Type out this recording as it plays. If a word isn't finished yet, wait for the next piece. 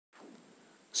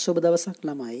සුබ දවසක්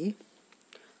ළමයි.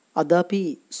 අද අපි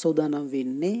සෝදානම්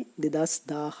වෙන්නේ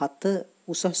 2017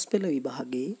 උසස් පෙළ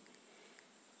විභාගයේ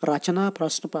රචනා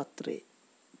ප්‍රශ්න පත්‍රයේ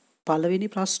පළවෙනි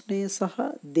ප්‍රශ්නය සහ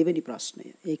දෙවෙනි ප්‍රශ්නය.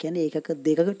 ඒ කියන්නේ ඒකක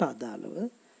දෙකකට අදාළව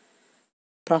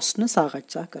ප්‍රශ්න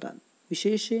සාකච්ඡා කරන්න.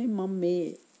 විශේෂයෙන් මම මේ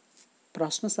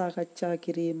ප්‍රශ්න සාකච්ඡා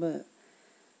කිරීම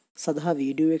සඳහා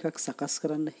වීඩියෝ එකක් සකස්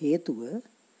කරන්න හේතුව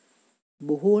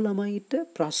බොහෝ ළමයිට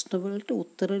ප්‍රශ්නවලට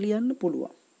උත්තර ලියන්න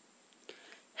පුළුවන්.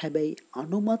 හැබැයි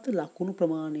අනුමත ලකුණු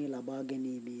ප්‍රමාණය ලබා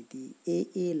ගැනීමේදී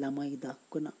ඒ ළමයි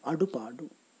දක්වන අඩුපාඩු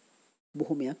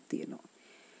බොහොමයක් තියෙනවා.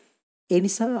 ඒ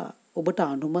නිසා ඔබට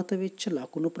අනුමත වෙච්ච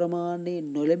ලකුණු ප්‍රමාණය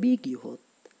නොලැබී ගියොත්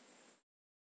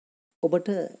ඔබට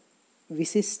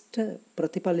විශිෂ්ට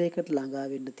ප්‍රතිඵලයකට ළඟා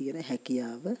වෙන්න තියෙන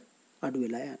හැකියාව අඩු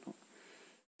වෙලා යනවා.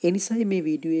 ඒ නිසායි මේ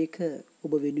වීඩියෝ එක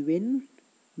ඔබ වෙනුවෙන්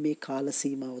මේ කාල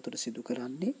සීමාව තුළ සිදු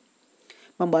කරන්නේ.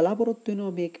 මම බලාපොරොත්තු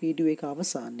වෙනවා මේ වීඩියෝ එක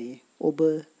අවසානයේ ඔබ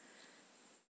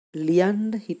ලියන්න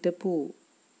හිටපු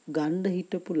ගන්න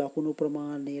හිටපු ලකුණු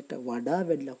ප්‍රමාණයට වඩා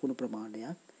වැඩි ලකුණු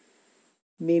ප්‍රමාණයක්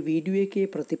මේ වීඩියෝ එකේ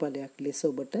ප්‍රතිඵලයක් ලෙස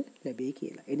ඔබට ලැබෙයි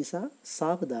කියලා. ඒ නිසා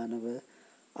සාවධානව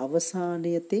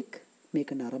අවසානයේ තෙක් මේක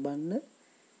නරඹන්න.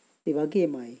 ඒ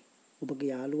වගේමයි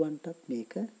ඔබගේ යාළුවන්ටත්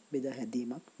මේක බෙදා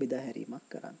හැරීමක්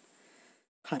කරන්න.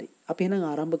 හරි. අපි එහෙනම්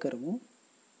ආරම්භ කරමු.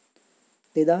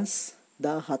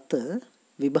 2017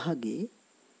 විභාගයේ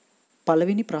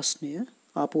පළවෙනි ප්‍රශ්නය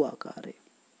ආපු ආකාරය.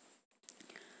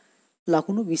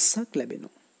 ලකුණු 20ක්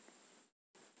ලැබෙනවා.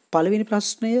 පළවෙනි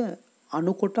ප්‍රශ්නය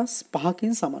අණු කොටස්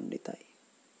 5කින් සමන්විතයි.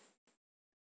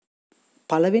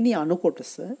 පළවෙනි අණු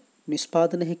කොටස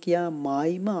නිෂ්පාදන හැකියා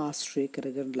මායිම ආශ්‍රය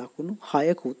කරගෙන ලකුණු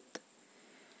 6කුත්.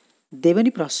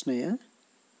 දෙවෙනි ප්‍රශ්නය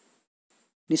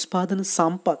නිෂ්පාදන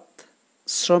සම්පත්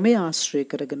ශ්‍රමය ආශ්‍රය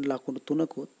කරගෙන ලකුණු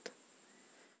 3කුත්.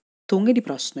 තුන්වෙනි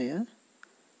ප්‍රශ්නය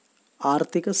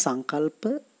ආර්ථික සංකල්ප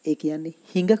ඒ කියන්නේ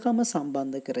හිඟකම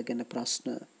සම්බන්ධ කරගෙන ප්‍රශ්න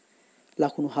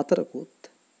ලකුණු 4කුත්.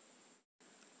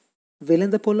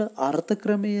 වෙළඳපොළ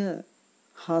අර්ථක්‍රමය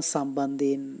හා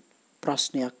සම්බන්ධයෙන්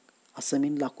ප්‍රශ්නයක්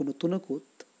අසමින් ලකුණු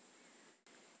 3කුත්.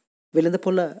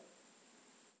 වෙළඳපොළ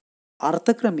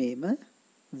අර්ථක්‍රමයේම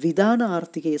විධාන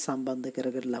ආර්ථිකයේ සම්බන්ධ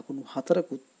කරගෙන ලකුණු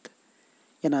 4කුත්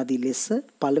යන ආදී ලෙස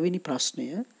පළවෙනි ප්‍රශ්නය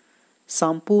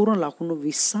සම්පූර්ණ ලකුණු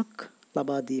 20ක්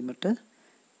ලබා දීමට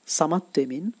සමත්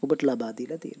වෙමින් ඔබට ලබා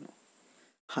දීලා තියෙනවා.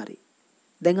 හරි.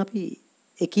 දැන් අපි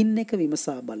එකින් එක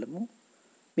විමසා බලමු.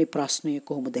 මේ ප්‍රශ්නය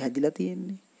කොහොමද හැදිලා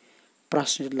තියෙන්නේ?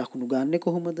 ප්‍රශ්නෙට ලකුණු ගන්නෙ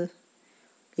කොහොමද?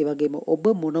 ඒ වගේම ඔබ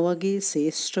මොන වගේ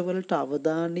ශේෂ්ත්‍රවලට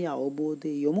අවධානය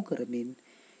අවබෝධය යොමු කරමින්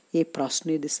මේ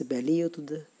ප්‍රශ්නයේ දෙස බැලිය යුතුද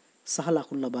සහ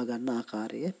ලකුණු ලබා ගන්න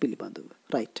ආකාරය පිළිබඳව.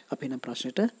 රයිට්. අපි නම්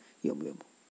ප්‍රශ්නෙට යමු.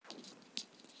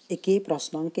 එකේ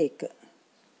ප්‍රශ්න අංක 1.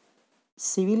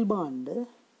 සිවිල් භාණ්ඩ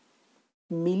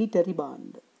මිලිටරි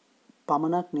භාණ්ඩ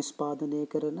පමණක් නිෂ්පාදනය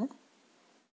කරන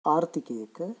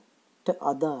ආර්ථිකයකට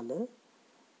අදාළ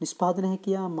නිෂ්පාදන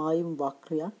හැකියා මායිම්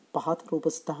වක්‍රයක් පහත රූප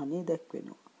ස්ථානයේ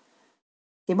දැක්වෙනවා.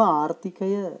 එම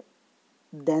ආර්ථිකය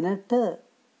දැනට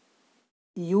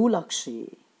යු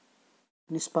ලක්ෂයේ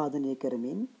නිෂ්පාදනය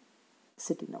කරමින්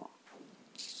සිටිනවා.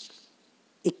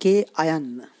 එකේ අයන්න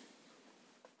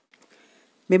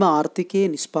මෙම ආර්ථිකයේ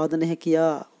නිෂ්පාදන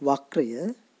හැකියා වක්‍රය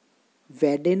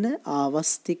වැඩෙන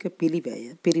ආවස්තික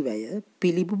පිරිවැය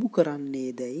පිළිබිඹු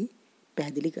කරන්නේ දැයි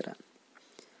පැහැදිලි කරන්න.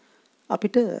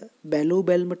 අපිට බැලූ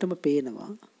බැල්මටම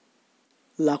පේනවා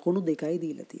ලකුණු 2යි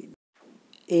දීලා තියෙනවා.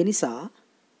 ඒ නිසා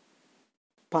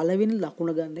පළවෙනි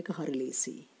ලකුණ ගන්න එක හරි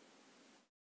ලේසියි.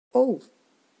 ඔව්.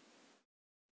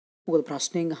 මොකද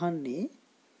ප්‍රශ්නෙන් අහන්නේ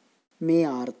මේ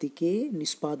ආර්ථිකයේ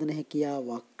නිෂ්පාදන හැකියා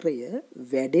වක්‍රය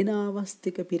වැඩෙන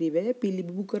ආවස්තික පිරිවැය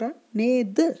පිළිබිඹු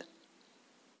කරන්නේද?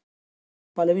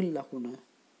 පළවෙනි ලකුණ.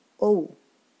 ඔව්.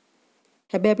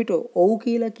 හැබැයි අපිට ඔව්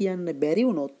කියලා කියන්න බැරි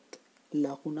වුණොත්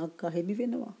ලකුණක් අහිමි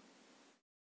වෙනවා.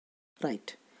 රයිට්.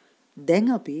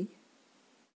 දැන් අපි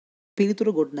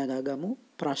පිළිතුරු ගොඩනගා ගමු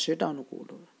ප්‍රශ්නයට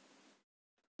අනුකූලව.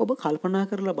 ඔබ කල්පනා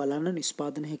කරලා බලන්න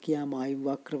නිෂ්පාදන හැකියා මායිම්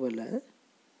වක්‍රවල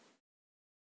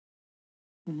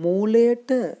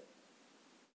මූලයට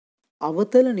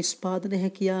අවතල නිෂ්පාදන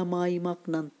හැකියා මායිමක්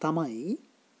නම් තමයි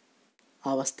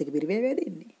ආවස්තික පිරිවැය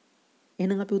වැඩෙන්නේ.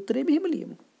 එහෙනම් අපි උත්තරේ මෙහෙම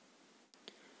ලියමු.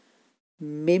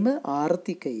 මෙම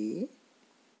ආර්ථිකයේ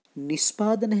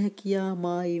නිෂ්පාදන හැකියා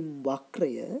මායිම්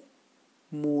වක්‍රය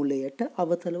මූලයට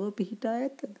අවතලව පිහිටා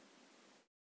ඇත.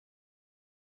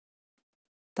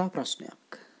 තා ප්‍රශ්නයක්.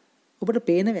 ඔබට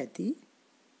පේනවා ඇති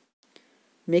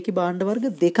මේකේ භාණ්ඩ වර්ග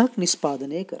දෙකක්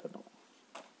නිෂ්පාදනය කරනවා.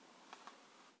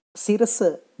 සිරස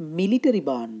මිලිටරි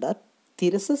භාණ්ඩත්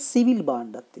තිරස සිවිල්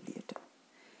භාණ්ඩත් විදියට.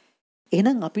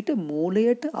 එහෙනම් අපිට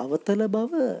මූලයට අවතල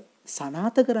බව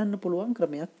සනාථ කරන්න පුළුවන්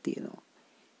ක්‍රමයක් තියෙනවා.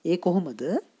 ඒ කොහොමද?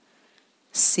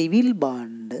 සිවිල්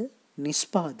භාණ්ඩ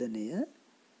නිෂ්පාදනය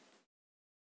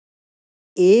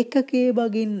ඒකකයේ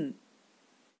බගින්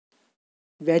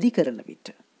වැඩි කරන විට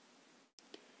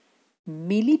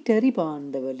මිලිටරි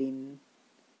භාණ්ඩ වලින්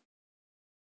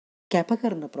කැප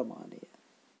කරන ප්‍රමාණය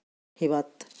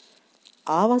හෙවත්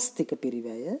ආවස්තික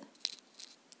පිරිවැය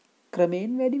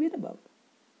ක්‍රමයෙන් වැඩි වෙන බව.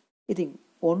 ඉතින්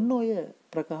ඔන්න ඔය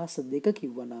ප්‍රකාශ දෙක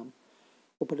කිව්වනම්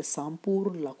ඔබට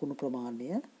සම්පූර්ණ ලකුණු ප්‍රමාණය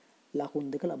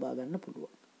ලකුණු දෙක ලබා ගන්න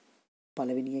පුළුවන්.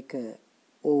 පළවෙනි එක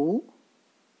ඔව්,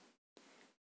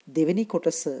 දෙවෙනි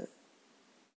කොටස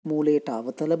මූලයට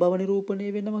අවතල බව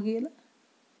නිරූපණය වෙනවා කියලා.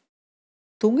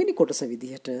 තුන්වෙනි කොටස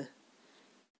විදිහට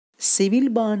සිවිල්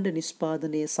භාණ්ඩ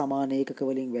නිෂ්පාදනයේ සමාන ඒකක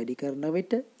වලින් වැඩි කරන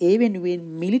විට ඒ වෙනුවෙන්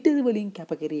මිලිටරි වලින්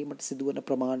කැප කිරීමට සිදුවන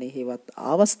ප්‍රමාණය හේවත්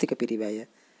ආවස්තික පිරිවැය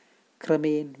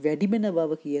ක්‍රමයෙන් වැඩි වෙන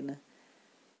බව කියන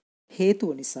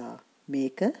හේතුව නිසා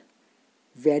මේක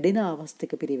වැඩෙන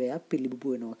ආවස්තික පිරිවැයක්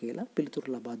පිළිබිඹු වෙනවා කියලා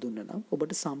පිළිතුරු ලබා දුන්න නම්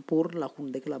ඔබට සම්පූර්ණ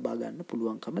ලකුණු දෙක ලබා ගන්න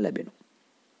පුළුවන්කම ලැබෙනවා.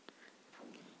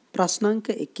 ප්‍රශ්නාංක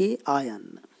 1 ආයන්න.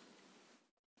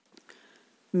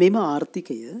 මෙම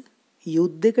ආර්ථිකය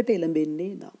යුද්ධයකට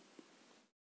එළඹෙන්නේ නම්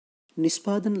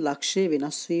නිෂ්පාදන ලක්ෂ්‍ය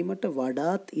වෙනස් වීමට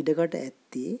වඩාත් ඉඩකඩ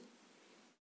ඇත්තේ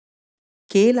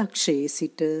කේ ලක්ෂයේ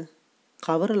සිට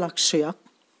කවර ලක්ෂයක්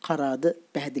කරාද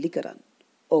පැහැදිලි කරන්න.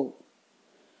 ඔව්.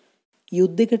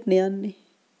 යුද්ධයකට යන්නේ.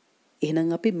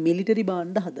 එහෙනම් අපි මිලිටරි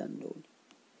භාණ්ඩ හදන්න ඕනේ.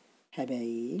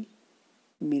 හැබැයි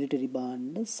මිලිටරි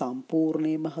භාණ්ඩ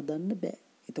සම්පූර්ණයෙන්ම හදන්න බෑ.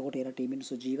 එතකොට ඒ රටේ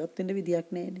මිනිස්සු ජීවත් වෙන්න විදියක්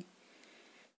නැහැනේ.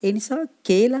 ඒ නිසා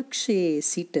කේ ලක්ෂයේ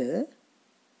සිට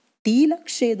ටී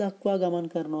ලක්ෂය දක්වා ගමන්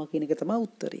කරනවා කියන එක තමයි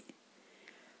උත්තරේ.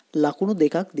 ලකුණු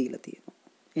දෙකක් දීලා තියෙනවා.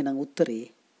 එහෙනම් උත්තරේ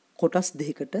කොටස්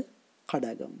දෙකකට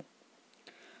කඩාගමු.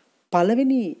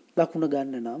 පළවෙනි ලකුණ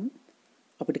ගන්න නම්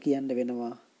අපිට කියන්න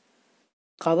වෙනවා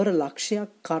කවර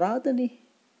ලක්ෂයක් කරාදනේ.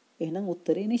 එහෙනම්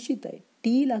උත්තරේ නිශ්චිතයි.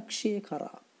 ටී ලක්ෂය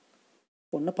කරා.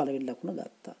 ඔන්න පළවෙනි ලකුණ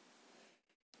ගත්තා.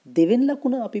 දෙවෙනි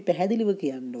ලකුණ අපි පැහැදිලිව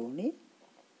කියන්න ඕනේ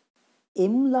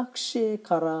එම් ලක්ෂය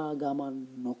කරා ගමන්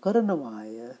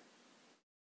නොකරනවාය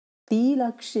ටී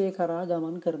ලක්ෂය කරා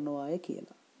ගමන් කරනවාය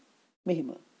කියලා. මෙහෙම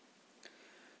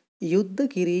යුද්ධ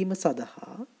කිරීම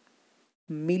සඳහා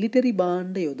මිලිටරි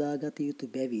භාණ්ඩ යොදාගත යුතු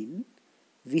බැවින්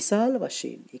විශාල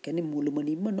වශයෙන්, ඒ කියන්නේ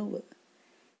මුළුමනින්ම නොව,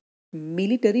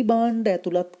 මිලිටරි භාණ්ඩ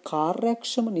ඇතුළත්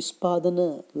කාර්යක්ෂම නිෂ්පාදන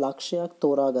ලක්ෂයක්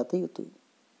තෝරාගත යුතුයි.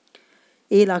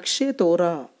 ඒ ලක්ෂය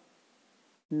තෝරා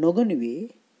නොගනුවේ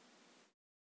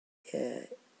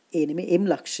එම්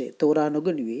ලක්ෂය තෝරා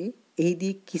නොගනුවේ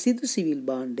එහිදී කිසිදු සිවිල්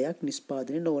භාණ්ඩයක්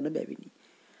නිෂ්පාදනය නොවන බැවිනි.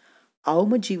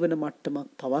 අවම ජීවන මට්ටමක්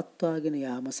පවත්වාගෙන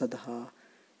යාම සඳහා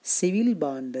සිවිල්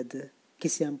භාණ්ඩද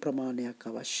කිසියම් ප්‍රමාණයක්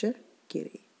අවශ්‍ය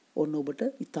කෙරේ. ඔන්න ඔබට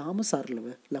ඉතාම සරලව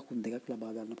ලකුණු දෙකක්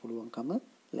ලබා ගන්න පුළුවන්කම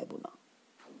ලැබුණා.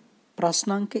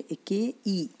 ප්‍රශ්නාංක 1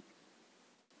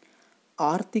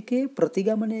 ආර්ථිකයේ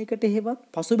ප්‍රතිගමනයකට හෙවත්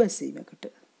පසුබැසීමකට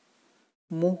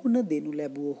මුහුණ දෙනු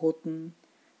ලැබුවහොත්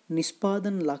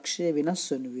නිෂ්පාදන ලක්ෂය වෙනස්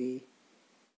වනුයේ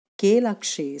කේ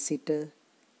ලක්ෂයේ සිට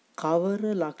කවර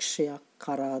ලක්ෂයක්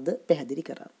කරාද පැහැදිලි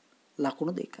කරන්න.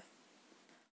 ලකුණු දෙකයි.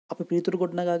 අපි පිළිතුරු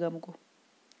ගොඩනගා ගමුකෝ.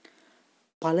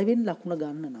 පළවෙනි ලකුණ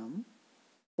ගන්න නම්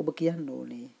ඔබ කියන්න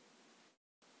ඕනේ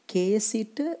කේ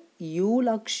සිට යූ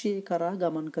ලක්ෂය කරා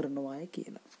ගමන් කරනවාය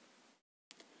කියලා.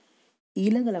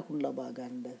 ඊළඟ ලකුණ ලබා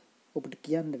ගන්න ඔබට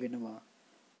කියන්න වෙනවා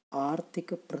ආර්ථික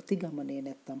ප්‍රතිගමනය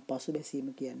නැත්නම්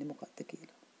පසුබැසීම කියන්නේ මොකක්ද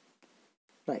කියලා.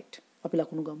 රයිට්. අපි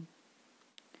ලකුණු ගමු.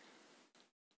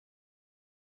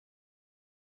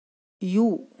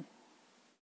 යූ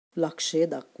ලක්ෂය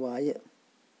දක්වාය.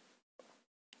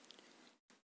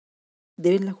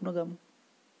 දෙවෙනි ලකුණ ගමු.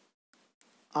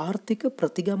 ආර්ථික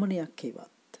ප්‍රතිගමනයක්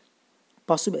හෙවත්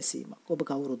පසුබැසීමක්. ඔබ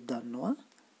කවුරුත් දන්නවා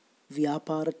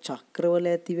ව්‍යාපාර චක්‍රවල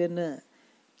ඇතිවෙන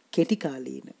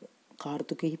කෙටිකාලීන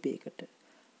කාර්තු කිහිපයකට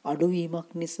අඩුවීමක්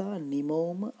නිසා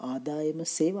නිමවුම ආදායම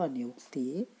සේවා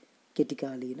නියුක්තියේ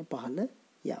කෙටිකාලීන පහළ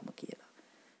යාම කියලා.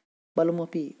 බලමු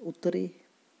අපි උත්තරේ.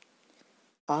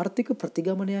 ආර්ථික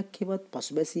ප්‍රතිගමනයක් හෙවත්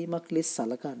පසුබැසීමක් ලෙස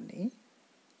සලකන්නේ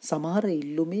සමහර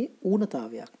ඉල්ලුමේ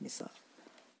ඌනතාවයක් නිසා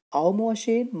අවම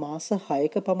වශයෙන් මාස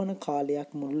 6ක පමණ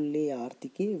කාලයක් මුළුල්ලේ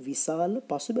ආර්ථිකයේ විශාල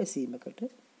පසුබැසීමකට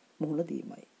මුහුණ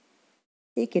දීමයි.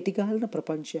 ඒ කෙටිකාලීන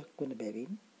ප්‍රපංචයක් වන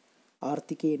බැවින්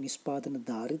ආර්ථිකයේ නිෂ්පාදන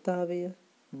ධාරිතාවය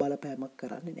බලපෑමක්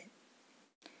කරන්නේ නැහැ.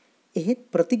 එහෙත්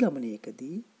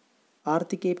ප්‍රතිගමනයකදී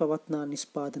ආර්ථිකයේ පවත්නා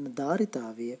නිෂ්පාදන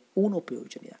ධාරිතාවය ඌන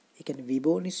උපයෝජනයක්. ඒ කියන්නේ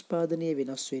විභව නිෂ්පාදනය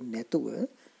වෙනස් වෙන්නේ නැතුව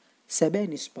සැබෑ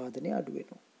නිෂ්පාදනය අඩු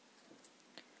වෙනවා.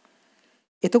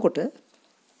 එතකොට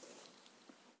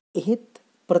එහෙත්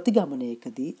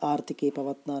ප්‍රතිගමනයකදී ආර්ථිකයේ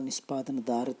පවත්නා නිෂ්පාදන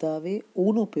ධාරිතාවයේ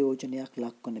ඌන උපයෝජනයක්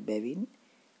ලක්වන බැවින්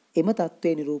එම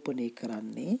தત્ත්වය නිරූපණය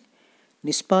කරන්නේ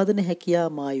නිෂ්පාදන හැකියා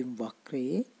මායම්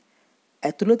වක්‍රයේ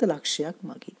ඇතුළත ලක්ෂයක්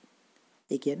මගින්.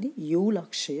 ඒ කියන්නේ U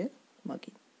ලක්ෂය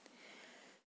මගින්.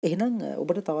 එහෙනම්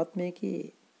ඔබට තවත් මේකේ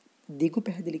දිගු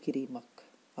පැහැදිලි කිරීමක්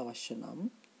අවශ්‍ය නම්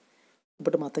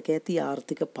ඔබට මතක ඇති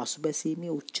ආර්ථික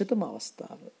පසුබැසීමේ උච්චතම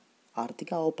අවස්ථාව ආර්ථික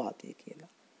අවපාතය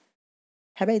කියලා.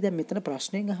 හැබැයි දැන් මෙතන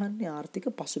ප්‍රශ්නයෙන් අහන්නේ ආර්ථික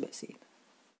පසුබැසීම.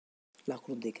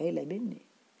 ලකුණු දෙකයි ලැබෙන්නේ.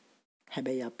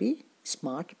 හැබැයි අපි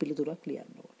ස්මාර්ට් පිළිතුරක්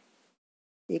ලියන්න ඕනේ.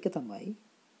 ඒක තමයි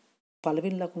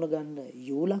පළවෙනි ලකුණ ගන්න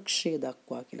U ලක්ෂය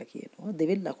දක්වා කියලා කියනවා.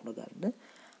 දෙවෙනි ලකුණ ගන්න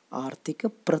ආර්ථික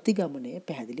ප්‍රතිගමනය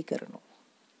පැහැදිලි කරනවා.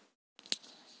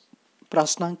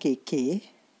 ප්‍රශ්නාංක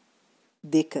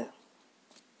 1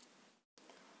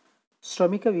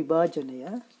 ශ්‍රමික විභාජනය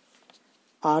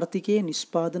ආර්ථිකයේ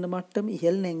නිෂ්පාදන මට්ටම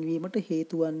ඉහළ නැංවීමට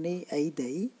හේතු වන්නේ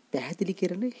ඇයිදයි පැහැදිලි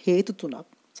කරන හේතු තුනක්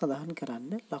සඳහන්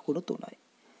කරන්න ලකුණු 3යි.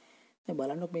 දැන්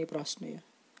බලන්න මේ ප්‍රශ්නය.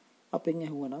 අපෙන්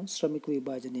අහුවනම් ශ්‍රමික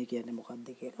විභාජනය කියන්නේ මොකක්ද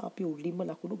කියලා අපි උඩින්ම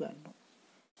ලකුණු ගන්නවා.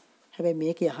 හැබැයි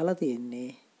මේකේ අහලා තියෙන්නේ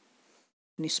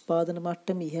නිෂ්පාදන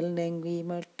මට්ටම ඉහළ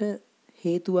නැංවීමට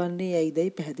හේතු වන්නේ ඇයිදයි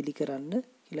පැහැදිලි කරන්න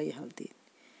කියලා ඉහළ තියෙන්නේ.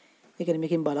 ඒ කියන්නේ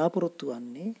මේකෙන් බලාපොරොත්තු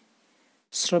වන්නේ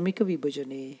ශ්‍රමික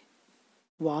විභජනයේ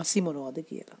වාසි මොනවද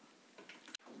කියලා.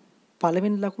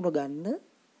 පළවෙනි ලකුණ ගන්න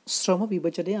ශ්‍රම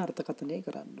විභජනයේ අර්ථකථනය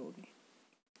කරන්න ඕනේ.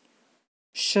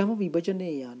 ශ්‍රම විභජනය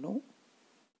යනු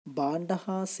භාණ්ඩ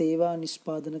හා සේවා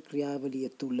නිෂ්පාදන ක්‍රියාවලිය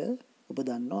තුල ඔබ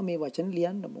දන්නවා මේ වචන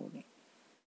ලියන්න ඕනේ.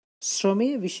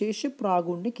 ශ්‍රමයේ විශේෂ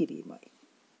ප්‍රාගුණ්‍ය කිරීමයි.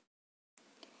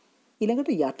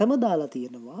 ඊළඟට යටම දාලා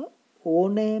තියෙනවා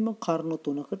ඕනෑම කරුණු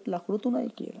තුනකට ලකුණු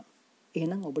 3යි කියලා.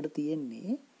 එහෙනම් ඔබට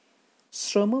තියෙන්නේ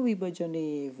ශ්‍රම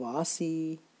විභජනයේ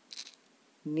වාසී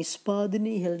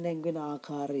නිෂ්පාදනයේ ඉහළ නැංවෙන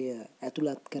ආකාරය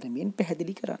ඇතුළත් කරමින්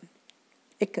පැහැදිලි කරන්න.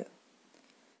 1.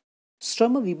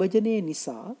 ශ්‍රම විභජනයේ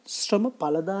නිසා ශ්‍රම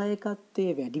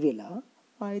ඵලදායකත්වයේ වැඩි වෙලා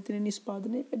ආයතන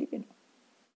නිෂ්පාදනය වැඩි වෙනවා.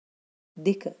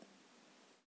 2.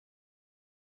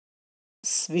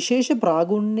 විශේෂ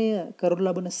ප්‍රාගුණ්‍ය කරනු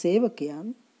ලබන සේවකයන්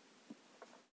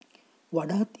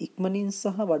වඩාත් ඉක්මනින්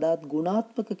සහ වඩාත්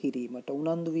ගුණාත්මක කිරීමට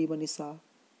උනන්දු වීම නිසා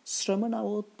ශ්‍රම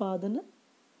නවෝත්පාදන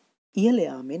ඉහළ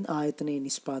යාමෙන් ආයතනයේ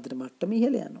නිෂ්පාදන මට්ටම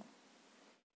ඉහළ යනවා.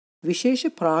 විශේෂ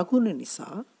ප්‍රාගුණ්‍ය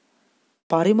නිසා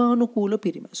පරිමානුකූල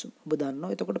පිරිමැසුම්. ඔබ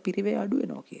දන්නවා එතකොට පිරිවැය අඩු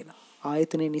වෙනවා කියලා.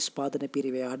 ආයතනයේ නිෂ්පාදන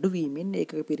පිරිවැය අඩු වීමෙන්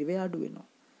ඒකක පිරිවැය අඩු වෙනවා.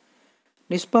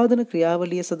 නිෂ්පාදන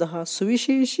ක්‍රියාවලිය සඳහා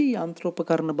සුවිශේෂී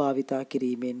යන්ත්‍රෝපකරණ භාවිතා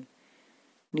කිරීමෙන්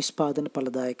නිෂ්පාදන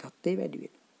ඵලදායකත්වය වැඩි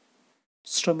වෙනවා.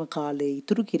 ශ්‍රම කාලය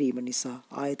ඉතුරු කිරීම නිසා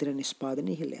ආයතන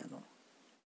නිෂ්පාදන ඉහළ යනවා.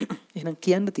 එහෙනම්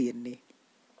කියන්න තියෙන්නේ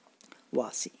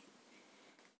වාසි.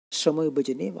 ශ්‍රම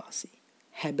විභජනයේ වාසි.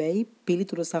 හැබැයි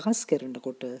පිළිතුර සකස්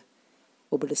කරනකොට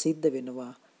ඔබට සිද්ධ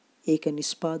වෙනවා ඒක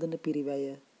නිෂ්පාදන පිරිවැය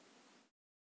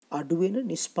අඩු වෙන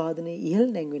නිෂ්පාදනයේ ඉහළ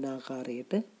නැංවෙන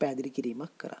ආකාරයට පැහැදිලි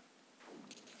කිරීමක් කරන්න.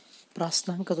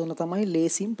 ප්‍රශ්නාංක 3 තමයි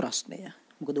ලේසිම ප්‍රශ්නය.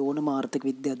 මොකද ඕනම ආර්ථික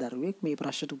විද්‍යා දරුවෙක් මේ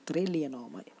ප්‍රශ්නට උත්තරේ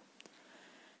ලියනවාමයි.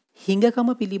 හිඟකම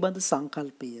පිළිබඳ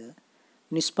සංකල්පය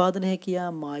නිෂ්පාදන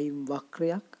හැකියා මායිම්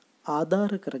වක්‍රයක්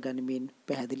ආධාර කරගනිමින්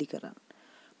පැහැදිලි කරන්න.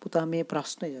 පුතා මේ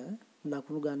ප්‍රශ්නය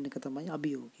ලකුණු ගන්න එක තමයි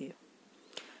අභියෝගය.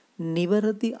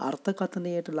 නිවැරදි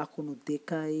අර්ථකථනයට ලකුණු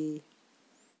 2යි.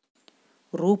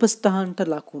 රූපස්ථානට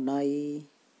ලකුණයි.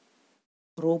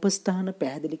 රූපස්ථාන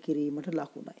පැහැදිලි කිරීමට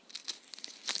ලකුණයි.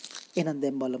 එහෙනම්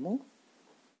දැන් බලමු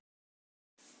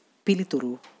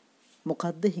පිළිතුරු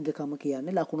මොකද්ද හිඟකම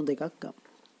කියන්නේ ලකුණු 2ක් ගමු.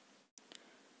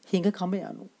 හිඟකම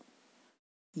යනු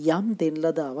යම් දෙන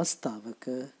ලද අවස්ථාවක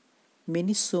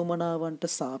මිනිස් සෝමනාවන්ට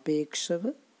සාපේක්ෂව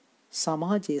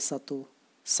සමාජයේ සතු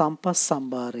සම්පත්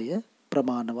සම්භාරය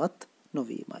ප්‍රමාණවත්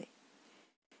නොවීමයි.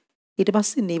 ඊට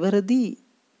පස්සේ නිවැරදි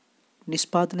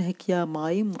නිෂ්පාදන හැකියා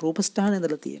මායිම් රූපස්ථාන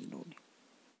ඇඳලා තියෙන්න ඕනේ.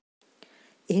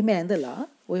 එහෙම ඇඳලා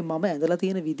ඔය මම ඇඳලා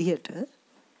තියෙන විදිහට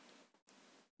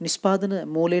නිෂ්පාදන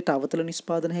මූලයට අවතල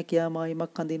නිෂ්පාදන හැකියා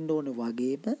මායිමක් අඳින්න ඕනේ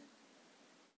වගේම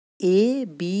A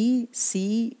B C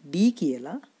D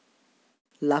කියලා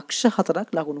ලක්ෂ 4ක්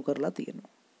ලකුණු කරලා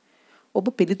තියෙනවා. ඔබ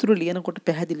පිළිතුරු ලියනකොට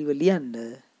පැහැදිලිව ලියන්න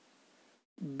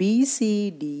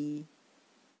BCD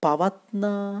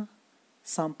පවත්නා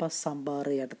සම්පත්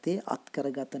සම්භාරය යටතේ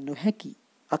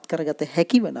අත්කරගත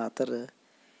හැකි වන අතර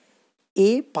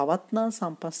ඒ පවත්නා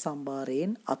සම්පත්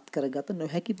සම්භාරයෙන් අත්කරගත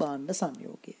නොහැකි භාණ්ඩ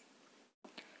සංයෝගයයි.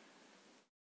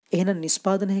 එහෙනම්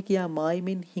නිෂ්පාදන හැකියා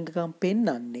මායිමින් හිඟකම්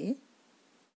පෙන්වන්නේ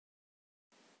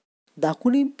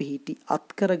දකුණින් පිහිටි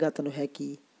අත්කරගත නොහැකි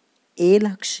ඒ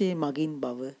ලක්ෂයේ මගින්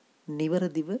බව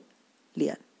නිවැරදිව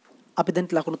ලියන්න. අපි දැන්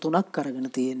ලකුණු 3ක් අරගෙන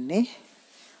තියෙන්නේ.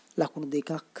 ලකුණු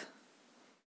 2ක්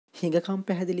හිඟකම්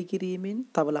පැහැදිලි කිරීමෙන්,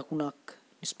 තව ලකුණක්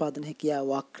නිෂ්පාදන හැකියා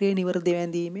වක්‍රය නිවැරදිව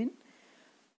ඇඳීමෙන්,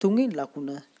 තුන්වෙනි ලකුණ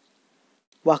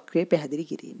වක්‍රය පැහැදිලි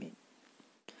කිරීමෙන්.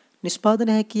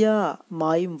 නිෂ්පාදන හැකියා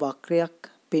මායිම් වක්‍රයක්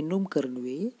පෙන්눔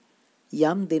කරනුවේ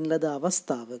යම් දෙන ලද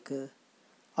අවස්ථාවක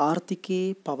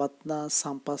ආර්ථිකයේ පවත්නා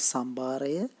සම්පත්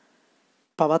සම්භාරය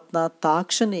පවත්නා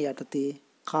තාක්ෂණය යටතේ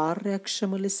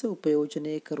කාර්යක්ෂම ලෙස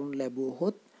උපයෝජනය කරනු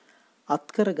ලැබුවහොත්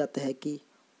අත්කරගත හැකි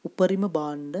උපරිම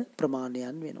භාණ්ඩ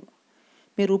ප්‍රමාණයන් වෙනවා.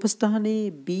 මේ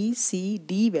රූපස්ථානයේ B C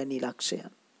D වැනි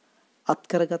ලක්ෂයන්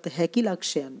අත්කරගත හැකි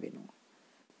ලක්ෂයන් වෙනවා.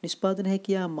 නිෂ්පාදන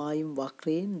හැකියා මායිම්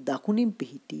වක්‍රයෙන් දකුණින්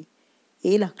පිහිටි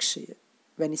ඒ ලක්ෂය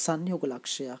වැනි සංයෝග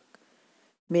ලක්ෂයක්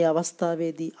මේ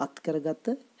අවස්ථාවේදී අත්කරගත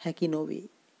හැකි නොවේ.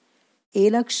 ඒ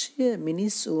ලක්ෂය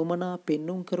මිනිස් උවමනා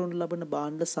පෙන්눔 කරනු ලබන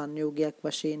භාණ්ඩ සංයෝගයක්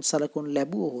වශයෙන් සලකනු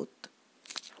ලැබුවහොත්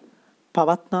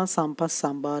පවත්නා සම්පත්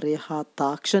සම්භාරය හා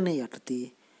තාක්ෂණය යටතේ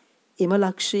එම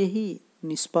ලක්ෂයෙහි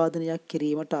නිෂ්පාදනයක්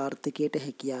කිරීමට ආර්ථිකයට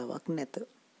හැකියාවක් නැත.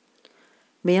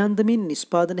 මේ අන්දමින්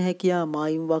නිෂ්පාදන හැකියා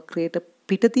මායිම් වක්‍රයට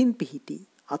පිටතින් පිහිටි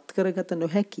අත්කරගත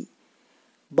නොහැකි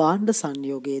භාණ්ඩ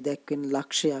සංයෝගයේ දැක්වෙන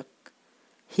ලක්ෂයක්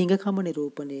හිඟකම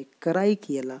නිරූපණය කරයි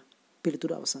කියලා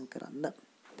පිළිතුරු අවසන් කරන්න.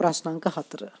 ප්‍රශ්න අංක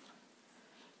 4.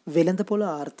 වෙළඳපොළ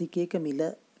ආර්ථිකයක මිල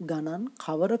ගණන්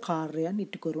කවර කාර්යයන්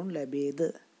ඉටු කරනු ලැබේද?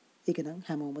 ඒක නම්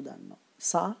හැමෝම දන්නවා.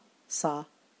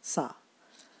 සා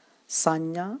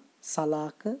සංඥා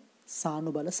සලාක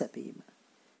සානුබල සැපීම.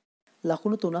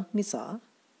 ලකුණු 3ක් නිසා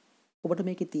ඔබට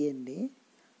මේකේ තියෙන්නේ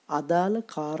අදාළ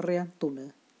කාර්යයන් 3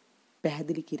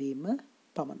 පැහැදිලි කිරීම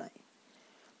පමණයි.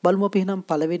 බලමු අපි එහෙනම්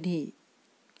පළවෙනි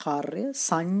කාර්ය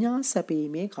සංඥා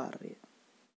සැපීමේ කාර්යය.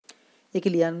 ඒක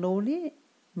ලියන්න ඕනේ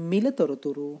මිල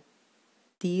තොරතුරු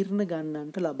තීරණ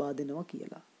ගන්නන්ට ලබා දෙනවා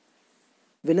කියලා.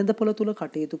 වෙළඳපොළ තුල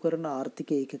කටයුතු කරන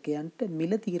ආර්ථික ඒකකයන්ට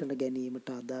මිල තීරණ ගැනීමට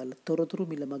අදාළ තොරතුරු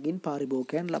මිල මගින්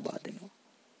පාරිභෝගිකයන් ලබා දෙනවා.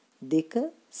 2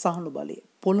 සහනුබලය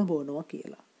පොළඹවනවා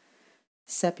කියලා.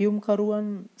 සැපියුම්කරුවන්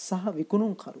සහ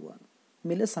විකුණුම්කරුවන්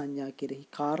මිල සංඥා කෙරෙහි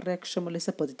කාර්යක්ෂම ලෙස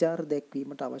ප්‍රතිචාර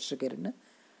දැක්වීමට අවශ්‍ය කරන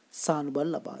සානුබල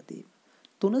ලබා දීම.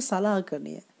 3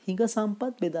 සලාකණය හිඟ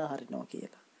සම්පත් බෙදා හරිනවා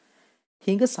කියලා.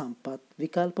 හිඟ සම්පත්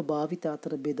විකල්ප භාවිත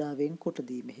අතර බෙදා වෙන්කොට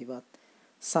දීම හිවත්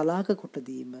සලාක කොට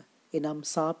දීම එනම්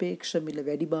සාපේක්ෂ මිල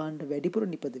වැඩි භාණ්ඩ වැඩිපුර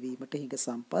නිපදවීමට හිඟ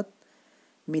සම්පත්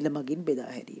මිල මගින්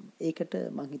බෙදා හැරීම. ඒකට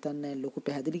මං හිතන්නේ ලොකු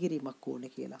පැහැදිලි කිරීමක්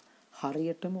ඕනේ කියලා.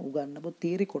 හරියටම උගන්නපු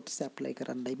තීරි කොටස ඇප්ලයි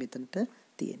කරන්නයි මෙතනට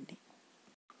තියෙන්නේ.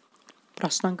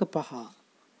 ප්‍රශ්න අංක 5.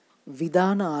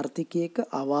 විධාන ආර්ථිකයක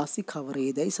අවාසි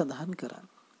කවරේදයි සඳහන් කරන්න.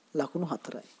 ලකුණු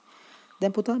 4යි.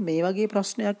 දැන් පුතා මේ වගේ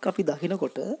ප්‍රශ්නයක් අපි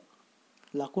දකිනකොට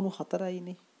ලකුණු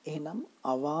 4යිනේ. එහෙනම්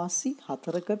අවාසි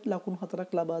 4කට ලකුණු 4ක්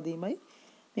ලබා දීමයි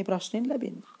මේ ප්‍රශ්නෙන්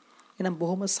ලැබෙන්නේ. එහෙනම්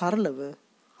බොහොම සරලව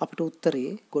අපිට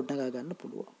උත්තරේ ගොඩනගා ගන්න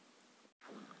පුළුවන්.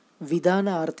 විධාන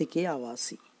ආර්ථිකයේ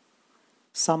අවාසි.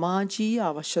 සමාජීය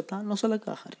අවශ්‍යතා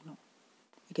නොසලකා හරිනවා.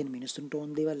 ඒ කියන්නේ මිනිසුන්ට ඕන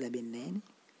දේවල් ලැබෙන්නේ නැහැනේ.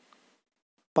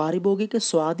 පාරිභෝගික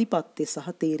ස්වාධිපත්‍ය සහ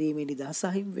තේරීමේ නිදහස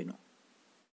අහිමි වෙනවා.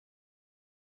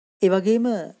 ඒ වගේම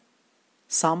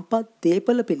සම්පත්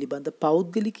දේපල පිළිබඳ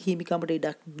පෞද්ගලික හිමිකමට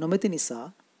ඉඩක් නොමැති නිසා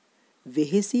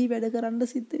වෙහෙසී වැඩ කරන්න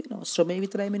සිද්ධ වෙනවා. ශ්‍රමය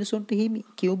විතරයි මිනිසුන්ට හිමි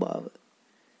කියව බව.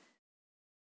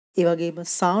 ඒ වගේම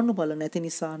සානුබල නැති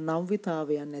නිසා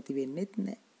නව්‍යතාවයන් නැති වෙන්නේත්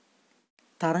නැහැ.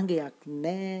 තරංගයක්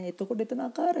නැහැ. එතකොට එතන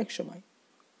අකාර්යක්ෂමයි.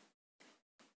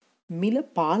 මිල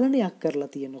පාලනයක්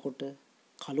කරලා තියෙනකොට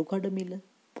කළු කඩ මිල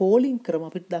පෝලිං ක්‍රම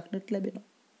අපිට දක්නට ලැබෙනවා.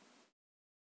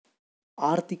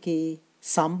 ආර්ථිකයේ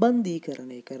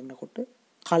සම්බන්ධීකරණය කරනකොට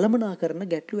කළමනාකරන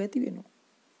ගැටලු ඇති වෙනවා.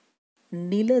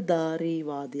 නිලධාරී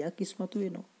වාදයක් ඉස්මතු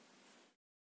වෙනවා.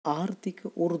 ආර්ථික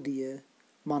වෘද්ධිය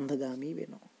මන්දගාමී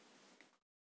වෙනවා.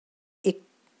 එක්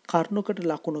කරුණකට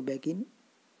ලකුණු බැගින්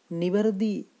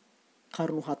නිවැරදි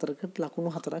කරුණු 4කට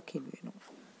ලකුණු 4ක් හිමි වෙනවා.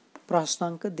 ප්‍රශ්න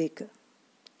අංක 2.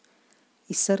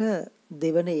 ඉස්සර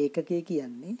දෙවන ඒකකයේ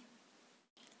කියන්නේ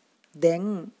දැන්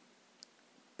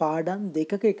පාඩම්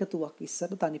දෙකක එකතුවක්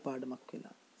ඉස්සර තනි පාඩමක්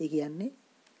වෙලා. ඒ කියන්නේ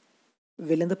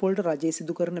වෙළඳපොළට රජයේ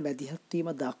සිදු කරන මැදිහත් වීම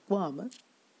දක්වාම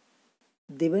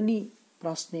දෙවනි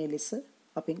ප්‍රශ්නයේ ලෙස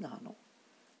අපෙන් අහනවා.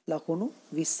 ලකුණු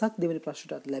 20ක් දෙවනි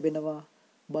ප්‍රශ්නට ලැබෙනවා.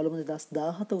 බලමු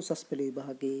 2017 උසස් පෙළ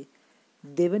විභාගයේ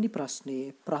දෙවනි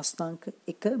ප්‍රශ්නයේ ප්‍රශ්නාංක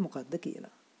 1 මොකක්ද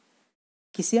කියලා.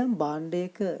 කිසියම්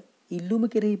භාණ්ඩයක ඉල්ලුම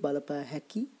කෙරෙහි බලපෑ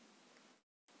හැකි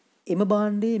එම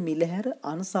භාණ්ඩයේ මිල හැර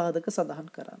අනසාධක සඳහන්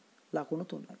කරන්න. ලකුණු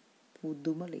 3යි.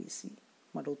 පුදුම ලේසි.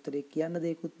 මට උත්තරේ කියන්න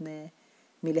දෙයක්වත් නැහැ.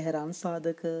 මිල හැර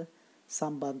අනසාධක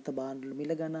සම්බන්ධ භාණ්ඩ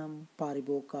මිල ගණන්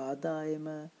පාරිභෝගික ආදායම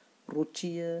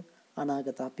රුචිය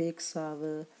අනාගත අපේක්ෂාව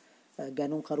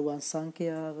ගණන් කරුවන්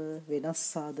සංඛ්‍යාව වෙනස්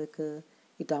සාධක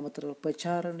ඊට අමතරව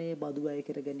ප්‍රචාරණයේ බදු අය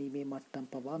කර ගැනීමේ මට්ටම්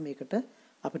පවා මේකට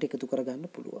අපිට එකතු කරගන්න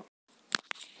පුළුවන්.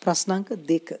 ප්‍රශ්නාංක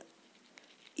 2.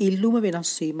 ඉල්ලුම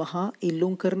වෙනස් වීම හා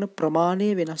ඉල්ලුම් කරන ප්‍රමාණය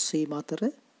වෙනස් වීම අතර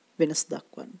වෙනස්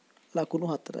දක්වන්න. ලකුණු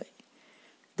 4යි.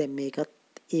 දැන් මේකත්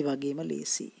ඒ වගේම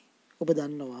ලේසි. ඔබ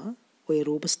දන්නවා ඔය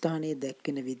රූප ස්ථානයේ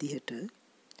දැක්වෙන විදිහට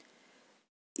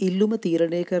ඉල්ලුම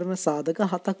තීරණය කරන සාධක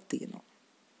 7ක් තියෙනවා.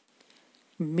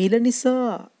 මිල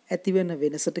නිසා ඇතිවෙන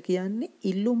වෙනසට කියන්නේ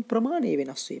ඉල්ලුම් ප්‍රමාණය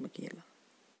වෙනස් වීම කියලා.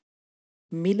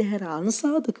 මිල හැර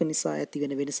අනුසාධක නිසා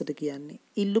ඇතිවෙන වෙනසට කියන්නේ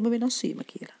ඉල්ලුම වෙනස් වීම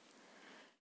කියලා.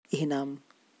 එහෙනම්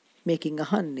මේකින්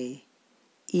අහන්නේ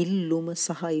ඉල්ලුම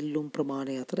සහ ඉල්ලුම්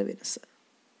ප්‍රමාණය අතර වෙනස.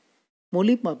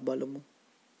 මුලින්ම බලමු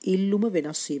ඉල්ලුම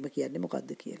වෙනස් වීම කියන්නේ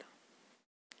මොකක්ද කියලා.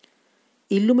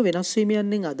 ඉල්ලුම වෙනස් වීම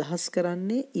යන්නේ අදහස්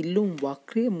කරන්නේ ඉල්ලුම්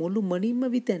වක්‍රයේ මුළුමනින්ම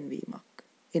විතැන්වීමක්.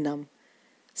 එනම්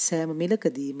සෑම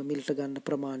මිලකදීම මිලට ගන්න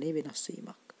ප්‍රමාණය වෙනස්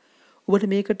වීමක්. ඔබට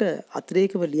මේකට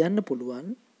අතිරේකව ලියන්න පුළුවන්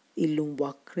ඉල්ලුම්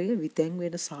වක්‍රය විතැන්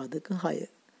වෙන සාධක 6.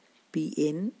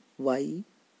 PN Y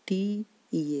T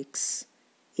EX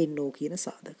NO කියන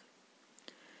සාධක.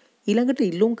 ඊළඟට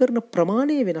ඉල්ලුම් කරන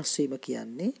ප්‍රමාණය වෙනස් වීම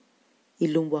කියන්නේ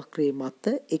ඉල්ලුම් වක්‍රයේ මත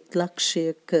එක්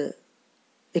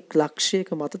ලක්ෂයක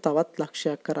මත තවත්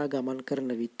ලක්ෂයක් කරා ගමන් කරන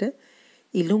විට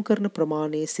ඉල්ලුම් කරන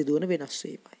ප්‍රමාණයේ සිදුවන වෙනස්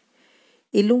වීමයි.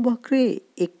 ඉල්ලුම් වක්‍රයේ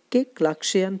එක්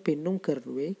ලක්ෂයන් පෙන්눔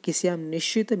කරනුවේ කිසියම්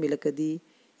නිශ්චිත මිලකදී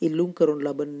ඉල්ලුම් කරනු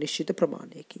ලබන නිශ්චිත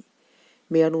ප්‍රමාණයකි.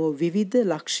 මේ අනුව විවිධ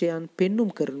ලක්ෂයන් පෙන්눔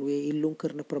කරනුවේ ඉල්ලුම්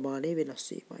කරන ප්‍රමාණය වෙනස්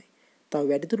වීමයි. තව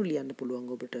වැඩිදුර ලියන්න පුළුවන්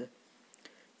ඔබට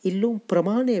ඉල්ලුම්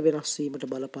ප්‍රමාණය වෙනස් වීමට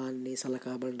බලපාන්නේ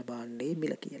සලකා බලන භාණ්ඩයේ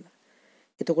මිල කියලා.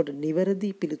 එතකොට නිවැරදි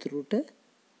පිළිතුරට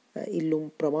ඉල්ලුම්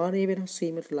ප්‍රමාණය වෙනස්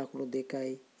වීමට ලකුණු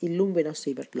 2යි ඉල්ලුම් වෙනස්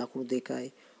වීමට ලකුණු 2යි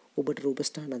ඔබට රූප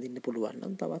ස්ථාන අඳින්න පුළුවන්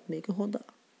නම් තවත් මේක හොඳයි.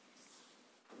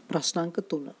 ප්‍රශ්නාංක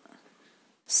 3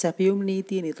 සැපයුම්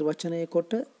නීතිය නිර්වචනය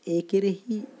කොට ඒ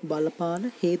කෙරෙහි බලපාන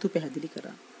හේතු පැහැදිලි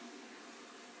කරන්න.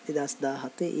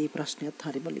 2017 මේ ප්‍රශ්නයත්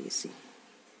හරිම ලේසියි.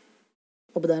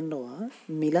 ඔබ දන්නවා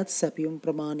මිලත් සැපයුම්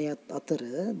ප්‍රමාණයත් අතර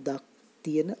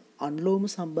තියෙන අනුලෝම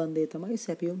සම්බන්ධය තමයි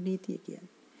සැපයුම් නීතිය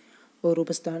කියන්නේ. ඔය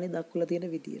රූප ස්ථානයේ දක්වලා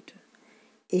තියෙන විදියට.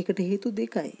 ඒකට හේතු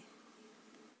 2යි.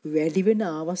 වැඩි වෙන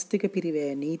ආවස්තික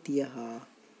පිරිවැය නීතිය හා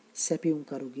සැපයුම්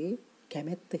කරුගේ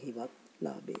කැමැත්ත හිවත්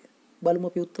ලාභය. බලමු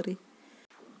අපි උත්තරේ.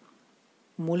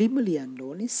 මුලින්ම ලියන්න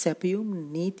ඕනේ සැපයුම්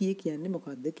නීතිය කියන්නේ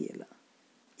මොකක්ද කියලා.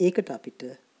 ඒකට අපිට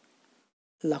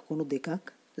ලකුණු 2ක්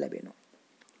ලැබෙනවා.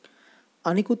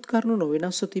 අනිකුත් කරුණු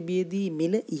නොවෙනස්ව තිබියදී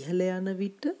මිල ඉහළ යන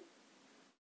විට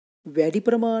වැඩි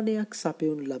ප්‍රමාණයක්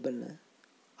සපයුම් ලබන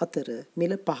අතර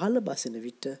මිල පහළ බසින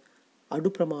විට අඩු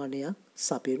ප්‍රමාණයක්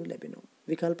සපයනු ලැබෙනවා.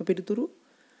 විකල්ප පිළිතුරු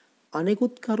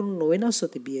අනෙකුත් කරුණු නොවෙනස්ව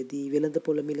තිබියදී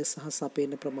වෙළඳපොළ මිල සහ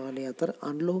සපයන ප්‍රමාණය අතර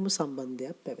අනුලෝම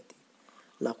සම්බන්ධයක් පැවතී.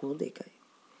 ලකුණු 2යි.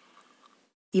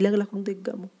 ඊළඟ ලකුණු 2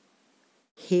 ගමු.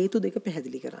 හේතු 2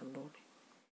 පැහැදිලි කරන්න ඕනේ.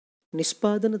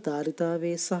 නිෂ්පාදන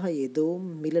ධාරිතාවයේ සහ යෙදවුම්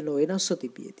මිල නොවෙනස්ව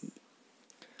තිබියදී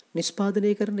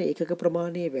නිෂ්පාදනය කරන ඒකක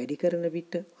ප්‍රමාණය වැඩි කරන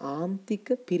විට ආන්තික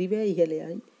පිරිවැය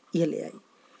ඉහළයයි.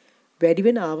 වැඩි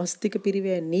වෙන ආවස්තික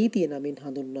පිරිවැය නීතිය නමින්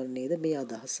හඳුන්වන්නේද මේ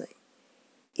අදහසයි.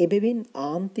 එබැවින්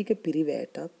ආන්තික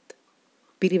පිරිවැයවත්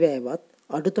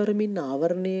අඩුතරමින්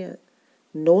ආවරණය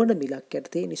නොවන මිලක්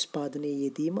යටතේ නිෂ්පාදනයේ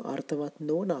යෙදීම අර්ථවත්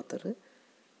නොවන අතර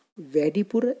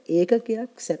වැඩිපුර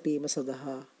ඒකකයක් සැපීම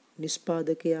සඳහා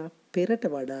නිෂ්පාදකයා පෙරට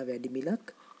වඩා වැඩි මිලක්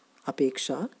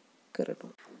අපේක්ෂා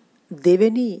කරනවා.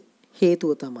 දෙවෙනි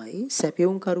හේතුව තමයි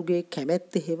සැපයුම් කරුගේ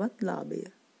කැමැත්ත හේවත් ලාභය.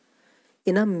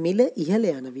 එනම් මිල ඉහළ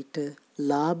යන විට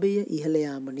ලාභය ඉහළ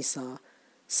යාම නිසා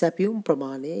සැපයුම්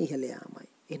ප්‍රමාණය ඉහළ යාමයි.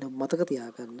 එහෙනම් මතක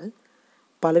තියාගන්න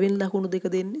පළවෙනි ලකුණු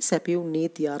 2 දෙන්නේ සැපයුම්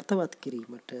නීතිය අර්ථවත්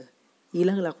කිරීමට.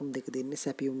 ඊළඟ ලකුණු 2 දෙන්නේ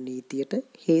සැපයුම් නීතියට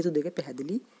හේතු 2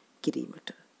 පැහැදිලි කිරීමට.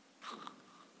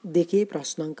 දෙකේ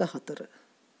ප්‍රශ්නාංක 4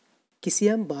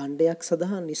 කිසියම් භාණ්ඩයක්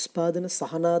සඳහා නිෂ්පාදන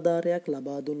සහනාධාරයක්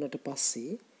ලබා දුන්නට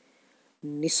පස්සේ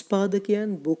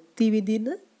නිෂ්පාදකයන් භුක්ති විඳින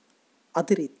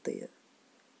අතිරික්තය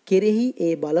කෙරෙහි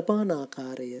ඒ බලපාන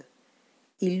ආකාරය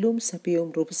ඉල්ලුම් සැපයුම්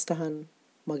රූපස්ථාන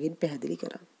මගින් පැහැදිලි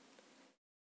කරන්න.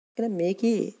 එහෙනම්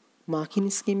මේකේ මාකින්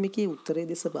ස්කීම් එකේ උත්තරේ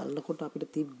දෙස බලනකොට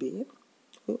අපිට තිබ්බේ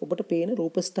ඔබට පේන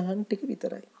රූපස්ථාන ටික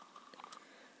විතරයි.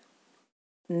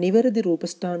 නිවැරදි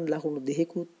රූපස්ථාන ලකුණු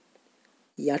 2කුත්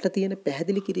යට තියෙන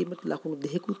පැහැදිලි කිරීමට ලකුණු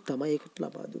 2කුත් තමයි ඒකට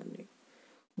ලබා දුන්නේ.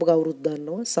 ඔබ කවුරුත්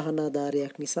දන්නවා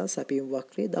සහනාධාරයක් නිසා සැපයුම්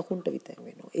වක්‍රයේ දකුණට විතැන්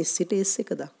වෙනවා. S සිට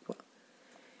S1 දක්වා.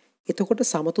 එතකොට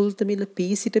සමතුලිත මිල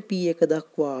P සිට P1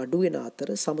 දක්වා අඩු වෙන අතර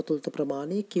සමතුලිත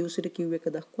ප්‍රමාණය Q සිට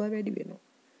Q1 දක්වා වැඩි වෙනවා.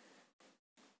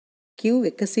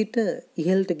 Q1 සිට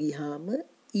ඉහළට ගියාම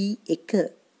E1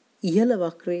 ඉහළ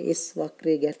වක්‍රයේ S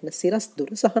වක්‍රයේ ගැටෙන සිරස් දුර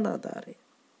සහනාධාරය.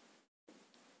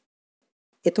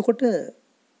 එතකොට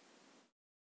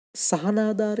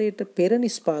සහනාධාරයට පෙර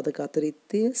නිෂ්පාදක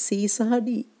අතිරික්තය C සහ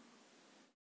D.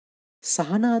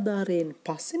 සහනාධාරයෙන්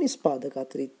පස්සේ නිෂ්පාදක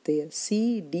අතිරික්තය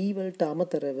C D වලට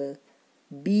අමතරව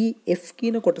BF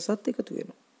කියන කොටසත් එකතු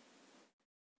වෙනවා.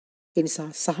 ඒ නිසා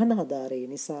සහන ආධාරය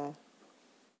නිසා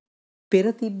පෙර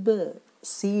තිබ්බ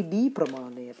CD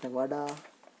ප්‍රමාණයට වඩා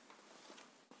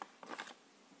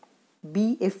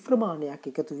BF ප්‍රමාණයක්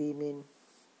එකතු වීමෙන්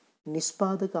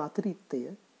නිෂ්පාදක අතිරික්තය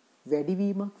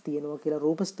වැඩිවීමක් තියෙනවා කියලා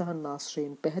රූපස්ථාන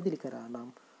ආශ්‍රයෙන් පැහැදිලි කරා නම්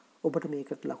ඔබට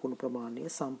මේකට ලකුණු ප්‍රමාණය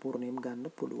සම්පූර්ණයෙන්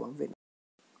ගන්න පුළුවන් වෙනවා.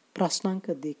 ප්‍රශ්නාංක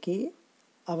 2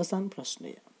 අවසන්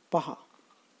ප්‍රශ්නය 5.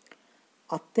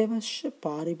 අත්‍යවශ්‍ය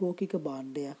පාරිභෝගික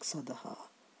භාණ්ඩයක් සඳහා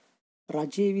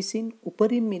රජය විසින්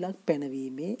උපරිම මිලක්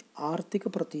පැනවීමේ ආර්ථික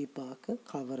ප්‍රතිපාක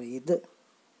කවරේද?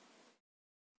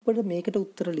 ඔබට මේකට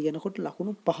උත්තර ලියනකොට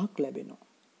ලකුණු 5ක් ලැබෙනවා.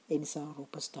 ඒ නිසා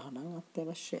රූපස්ථානං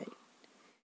අත්‍යවශ්‍යයි.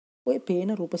 ඔය පේන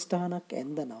රූපස්ථානක්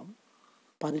ඇන්දනම්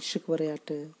පරීක්ෂකවරයාට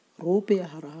රූපය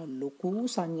හරහා ලොකු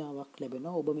සංඥාවක්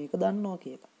ලැබෙනවා ඔබ මේක දන්නවා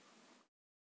කියලා.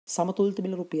 සමතුලිත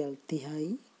මිල රුපියල් 30යි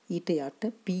ඊට යට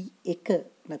P1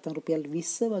 නැත්නම් රුපියල්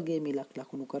 20 වගේ මිලක්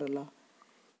ලකුණු කරලා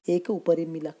ඒක උපරිම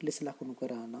මිලක් ලෙස ලකුණු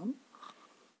කරා නම්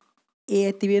ඒ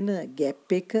ඇති වෙන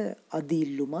ગેප් එක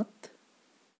අදීල්ලුමත්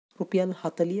රුපියල්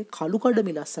 40 කළු කඩ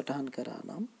මිලක් සටහන් කරා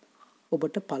නම්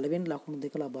ඔබට පළවෙනි ලකුණු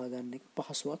දෙක ලබා ගන්න එක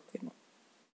පහසුවක් වෙනවා.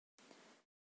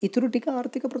 ඊටු ටික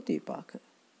ආර්ථික ප්‍රතිපාක.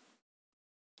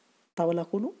 තව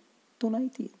ලකුණු 3යි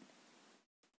තියෙන්නේ.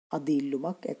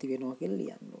 අදීල්ලුමක් ඇති වෙනවා කියලා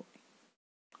ලියන්න ඕනේ.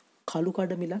 කළු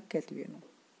කඩ මිලක් ඇති වෙනවා.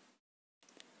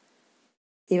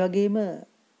 ඒ වගේම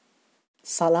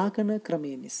සලාකන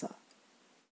ක්‍රමය නිසා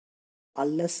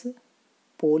අල්ලස,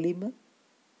 පෝලිම,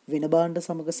 වෙන භාණ්ඩ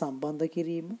සමග සම්බන්ධ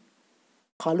කිරීම,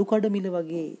 කළු කඩ මිල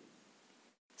වගේ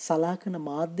සලාකන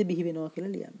මාධ්‍ය බිහි වෙනවා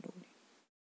කියලා ලියන්න ඕනේ.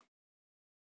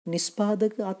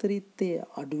 නිෂ්පාදක අතිරික්තය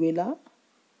අඩු වෙලා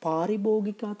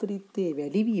පාරිභෝගික අතිරික්තය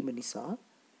වැඩි වීම නිසා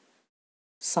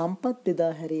සම්පත්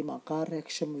බෙදා හැරීම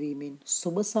අකාර්යක්ෂම වීමෙන්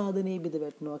සුබ සාධනයේ බිඳ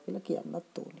වැටෙනවා කියලා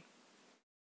කියන්නත් ඕනේ.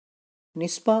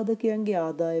 නිෂ්පාදකයන්ගේ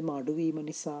ආදායම අඩුවීම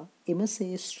නිසා එම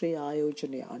ශේෂ්ත්‍රයේ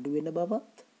ආයෝජනය අඩු වෙන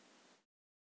බවත්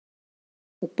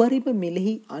උපරිම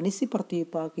මිලෙහි අනිසි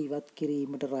ප්‍රතිපාක ඉවත්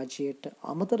කිරීමට රජයට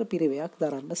අමතර පිරිවැයක්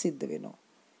දරන්න සිද්ධ වෙනවා.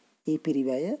 ඒ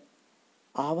පිරිවැය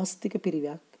ආවස්තික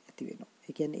පිරිවැයක් ඇති වෙනවා.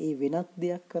 ඒ කියන්නේ ඒ වෙනත්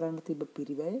දෙයක් කරන්න තිබ්බ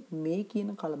පිරිවැය මේ කියන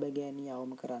කලබගෑනිය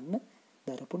අවම කරන්න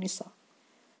දරපු නිසා.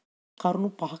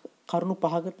 කරුණු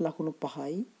පහකට ලකුණු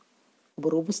 5යි ඔබ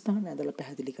රූපස්ථාන ඇඳලා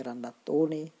පැහැදිලි කරන්නත්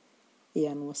ඕනේ. ඒ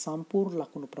අනුව සම්පූර්ණ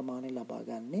ලකුණු ප්‍රමාණය ලබා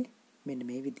ගන්නේ මෙන්න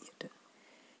මේ විදිහට.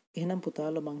 එහෙනම්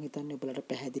පුතාලා මං හිතන්නේ ඔයාලට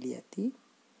පැහැදිලි ඇති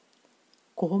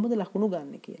කොහොමද ලකුණු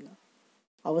ගන්න කියලා.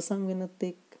 අවසන් වෙනත්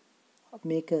එක්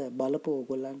මේක බලපු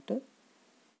ඕගොල්ලන්ට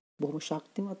බොහොම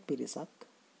ශක්තිමත් පිරිසක්.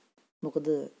 මොකද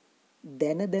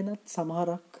දැනත්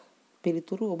සමහරක්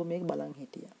පිළිතුරු ඔබ මේක බලන්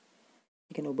හිටියා.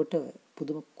 ඒ කියන්නේ ඔබට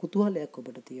පුදුම කුතුහලයක්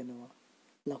ඔබට තියෙනවා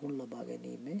ලකුණු ලබා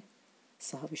ගැනීම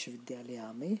සහ විශ්වවිද්‍යාලය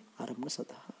යාමේ ආරම්භ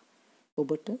සඳහා.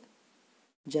 ඔබට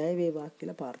ජය වේවා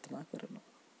කියලා ප්‍රාර්ථනා කරනවා.